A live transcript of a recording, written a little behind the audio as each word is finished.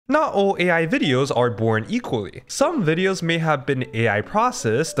Not all AI videos are born equally. Some videos may have been AI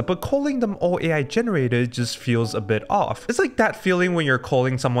processed, but calling them all AI generated just feels a bit off. It's like that feeling when you're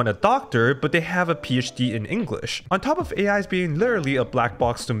calling someone a doctor, but they have a PhD in English. On top of AIs being literally a black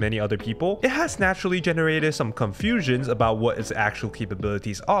box to many other people, it has naturally generated some confusions about what its actual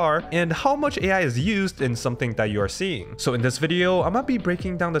capabilities are and how much AI is used in something that you are seeing. So in this video, I'm gonna be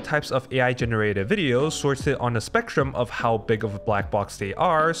breaking down the types of AI generated videos sorted on a spectrum of how big of a black box they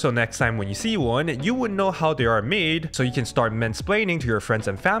are, so next time when you see one, you would know how they are made, so you can start mansplaining to your friends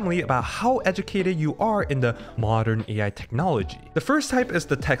and family about how educated you are in the modern AI technology. The first type is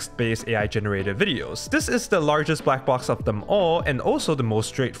the text-based AI generated videos. This is the largest black box of them all and also the most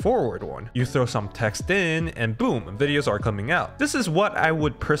straightforward one. You throw some text in and boom, videos are coming out. This is what I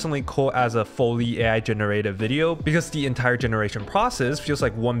would personally call as a fully AI generated video because the entire generation process feels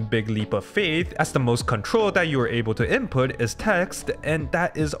like one big leap of faith, as the most control that you are able to input is text, and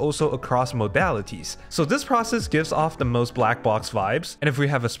that is also across modalities. So this process gives off the most black box vibes, and if we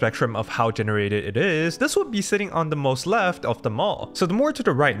have a spectrum of how generated it is, this would be sitting on the most left of them all. So the more to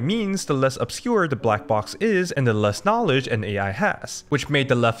the right means the less obscure the black box is and the less knowledge an AI has, which made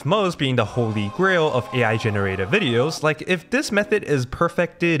the leftmost being the holy grail of AI generated videos. Like, if this method is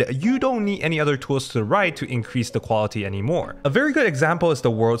perfected, you don't need any other tools to the right to increase the quality anymore. A very good example is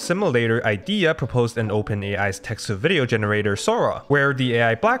the world simulator idea proposed in OpenAI's text-to-video generator Sora, where the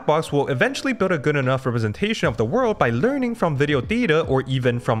AI black box will eventually build a good enough representation of the world by learning from video data or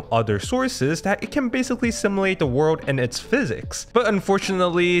even from other sources that it can basically simulate the world and its physics. But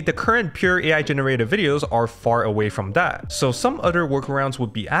unfortunately, the current pure AI generated videos are far away from that. So some other workarounds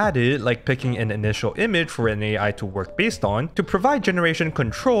would be added, like picking an initial image for an AI to work based on, to provide generation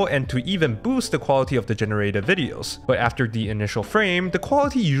control and to even boost the quality of the generated videos. But after the initial frame, the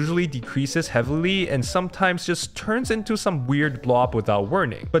quality usually decreases heavily and sometimes just turns into some weird blob without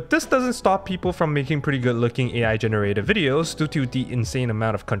warning. But this doesn't stop people from making pretty good looking AI generated videos due to the insane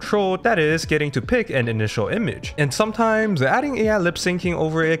amount of control that is getting to pick an initial image. And sometimes adding AI lip syncing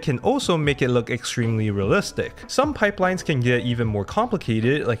over it can also make it look extremely realistic. Some pipelines can get even more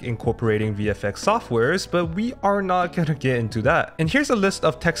complicated, like incorporating VFX softwares, but we are not gonna get into that. And here's a list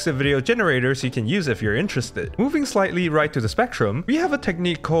of text-to-video generators you can use if you're interested. Moving slightly right to the spectrum, we have a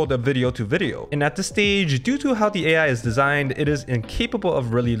technique called a video-to-video. And at this stage, due to how the AI is designed, it is incapable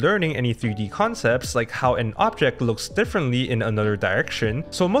of really learning any 3D concepts like how an object looks differently in another direction,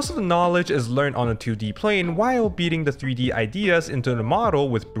 so most of the knowledge is learned on a 2D plane while beating the 3D ideas into the model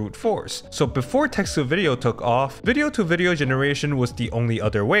with brute force. So before text-to-video took off, video-to-video generation was the only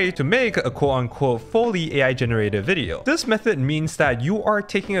other way to make a quote-unquote fully AI generated video. This method means that you are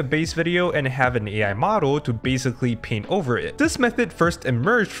taking a base video and have an AI model to basically paint over it. This method first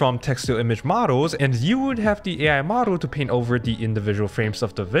emerged from text-to-image models, and you would have the AI model to paint over the individual frames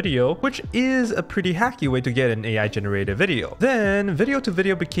of the video, which is a pretty hacky way to get an AI generated video. Then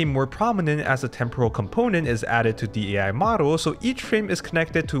video-to-video became more prominent as a temporal component is added to the AI model, so each frame is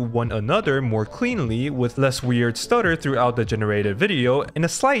connected to one another more cleanly with less weird stutter throughout the generated video, and a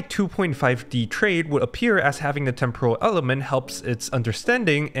slight 2.5D trade would appear as having the temporal element helps its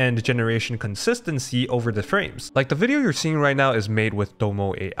understanding and generation consistency over the frames. Like the video you're seeing right now is made with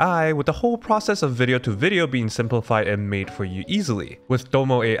Domo AI, with the whole process of video-to-video being simplified and made for you easily. With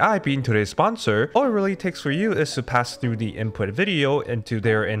Domo AI being today's sponsor, all it really takes for you is to pass through the input video into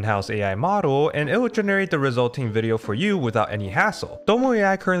their in-house AI model, and it will generate the resulting video for you without any hassle. Domo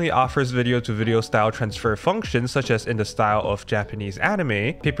AI currently offers video-to-video style transfer functions such as in the style of Japanese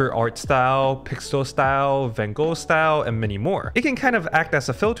anime, paper art style, pixel style, Van Gogh style, and many more. It can kind of act as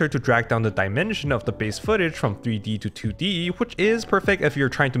a filter to drag down the dimension of the base footage from 3D to 2D, which is perfect if you're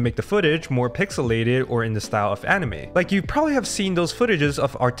trying to make the footage more pixelated or in the style of anime. Like, you probably have seen those footages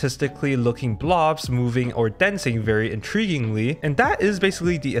of artistically looking blobs moving or dancing very intriguingly, and that is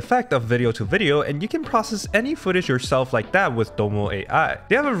basically the effect of video-to-video, and you can process any footage yourself like that with Domo AI.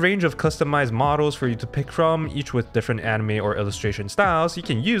 They have a range of customized models for you to pick from, each with different anime or illustration styles you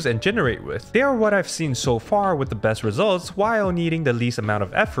can use and generate with. They are what I've seen so far with the best results while needing the least amount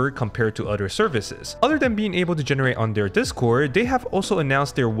of effort compared to other services. Other than being able to generate on their Discord, they have also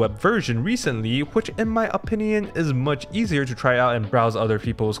announced their web version recently, which in my opinion is much easier to try out and browse other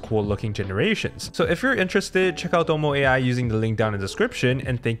people's cool looking generations. So if you're interested, check out Domo AI using the link down in the description,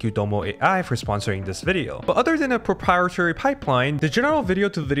 and thank you Domo AI for sponsoring this video. But other than a proprietary pipeline, the general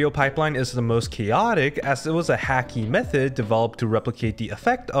video-to-video pipeline is the most chaotic, as it was a hacky method developed to replicate the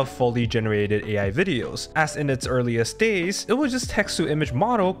effect of fully generated AI videos. As in its earliest days, it was just text-to-image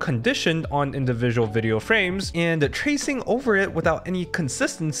model conditioned on individual video frames and tracing over it without any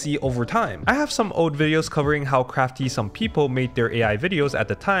consistency over time. I have some old videos covering how crafty some people made their AI videos at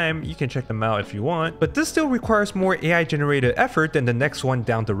the time, you can check them out if you want, but this still requires more AI generated effort than the next one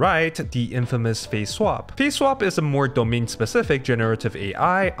down the right, the infamous face swap. Face swap is a more domain specific generative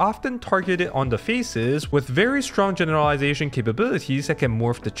AI, often targeted on the faces with very strong generalization capabilities that can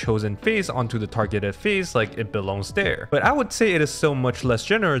morph the chosen face onto the targeted face like it belongs there. But I would say it is still much less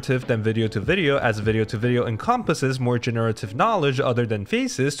generative than video to video, as video to video encompasses more generative knowledge other than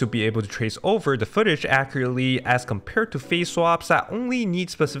faces to be able to trace over the footage accurately as compared to face swaps that only need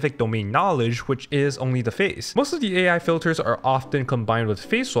specific domain knowledge, which is only the face. Most of the AI filters are often combined with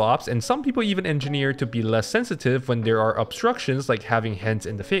face swaps, and some people even engineer to be less sensitive when there are obstructions like having hands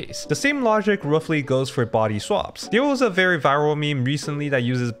in the face. The same logic roughly goes for body swaps. There was a very viral meme recently that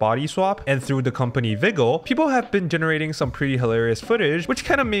uses body swap, and through the company Vigil, people have been generating some pretty hilarious footage, which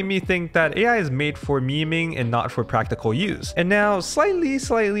kind of made me think that AI is made for memeing and not for practical use. And now, slightly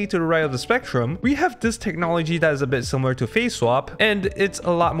to the right of the spectrum, we have this technology that is a bit similar to face swap, and it's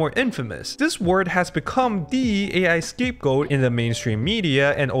a lot more infamous. This word has become the AI scapegoat in the mainstream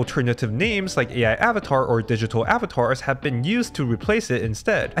media, and alternative names like AI avatar or digital avatars have been used to replace it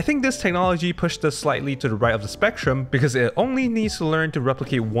instead. I think this technology pushed us slightly to the right of the spectrum because it only needs to learn to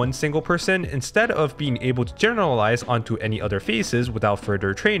replicate one single person instead of being able to generalize onto any other faces without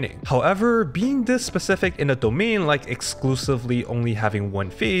further training. However, being this specific in a domain like exclusively only having one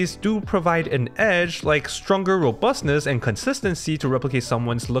face do provide an edge like stronger robustness and consistency to replicate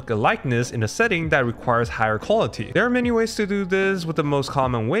someone's look-alikeness in a setting that requires higher quality. There are many ways to do this, with the most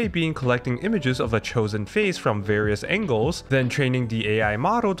common way being collecting images of a chosen face from various angles, then training the AI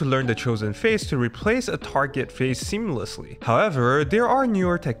model to learn the chosen face to replace a target face seamlessly. However, there are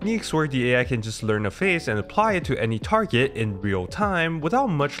newer techniques where the AI can just learn a face and apply it to any target in real time without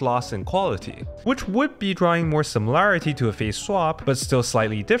much loss in quality, which would be drawing more similarity to a face swap, but still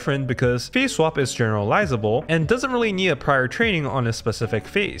slightly different because face swap is generalizable and doesn't really need a prior training on a specific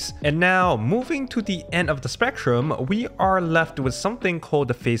face. And now, moving to the end of the spectrum, we are left with something called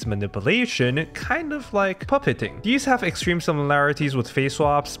the face manipulation, kind of like puppeting. These have extreme similarities with face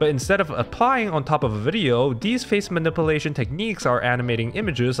swaps, but instead of applying on top of a video, these face manipulation techniques are animating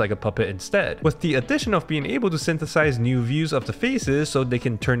images like a puppet instead, with the addition of being able to synthesize new views of the faces so they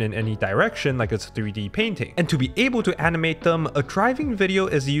can turn in any direction like it's a 3D painting. And to be able to animate them, a driving video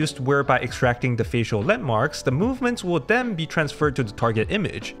is used whereby extracting the facial landmarks, the movements will then be transferred to the target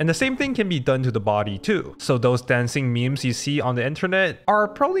image. And the same thing can be done to the body too. So those dancing memes you see on the internet are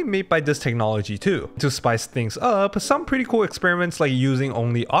probably made by this technology too. To spice things up, some pretty cool experiments like using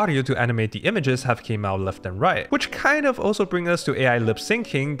only audio to animate the images have came out left and right, which kind of also bring us to AI lip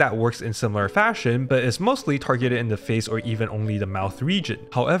syncing that works in similar fashion, but is mostly targeted in the face or even only the mouth region.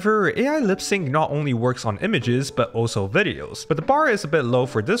 However, AI lip sync not only works on images but also videos, but the bar is a bit low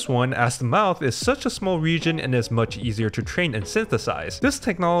for this one as the mouth is such a small region and is much easier to train and synthesize. This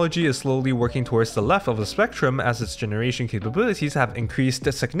technology is slowly working towards the left of the spectrum as its generation capabilities have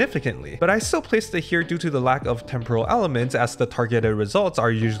increased significantly, but I still placed it here due to the lack of temporal elements as the targeted results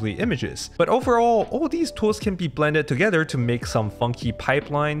are usually images. But overall, all these tools can be blended together to make some funky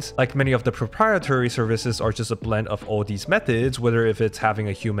pipelines. Like many of the proprietary services are just a blend of all these methods, whether if it's having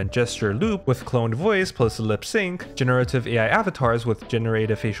a human gesture loop with cloned voice plus lip sync, generative AI avatars with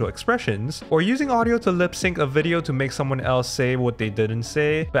generated facial expressions, or using audio to lip sync a video to make someone else say what they didn't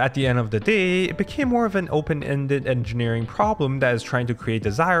say. But at the end of the day, it became more of an open-ended engineering problem that is trying to create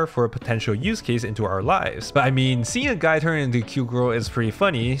desire for a potential use case into our lives. But I mean, seeing a guy turn into a cute girl is pretty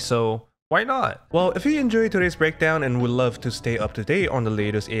funny, so why not? Well, if you enjoyed today's breakdown and would love to stay up to date on the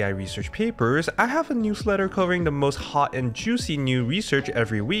latest AI research papers, I have a newsletter covering the most hot and juicy new research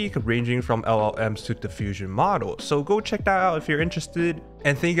every week, ranging from LLMs to diffusion models. So go check that out if you're interested.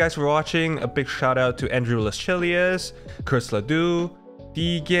 And thank you guys for watching. A big shout out to Andrew Lescelius, LeDoux,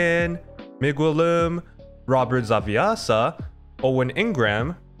 Deagan, Miguilim, Robert Zawiasa, Owen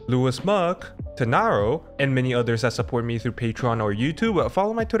Ingraham, Louis Muck, Gennaro, and many others that support me through Patreon or YouTube.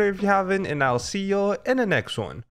 Follow my Twitter if you haven't, and I'll see y'all in the next one.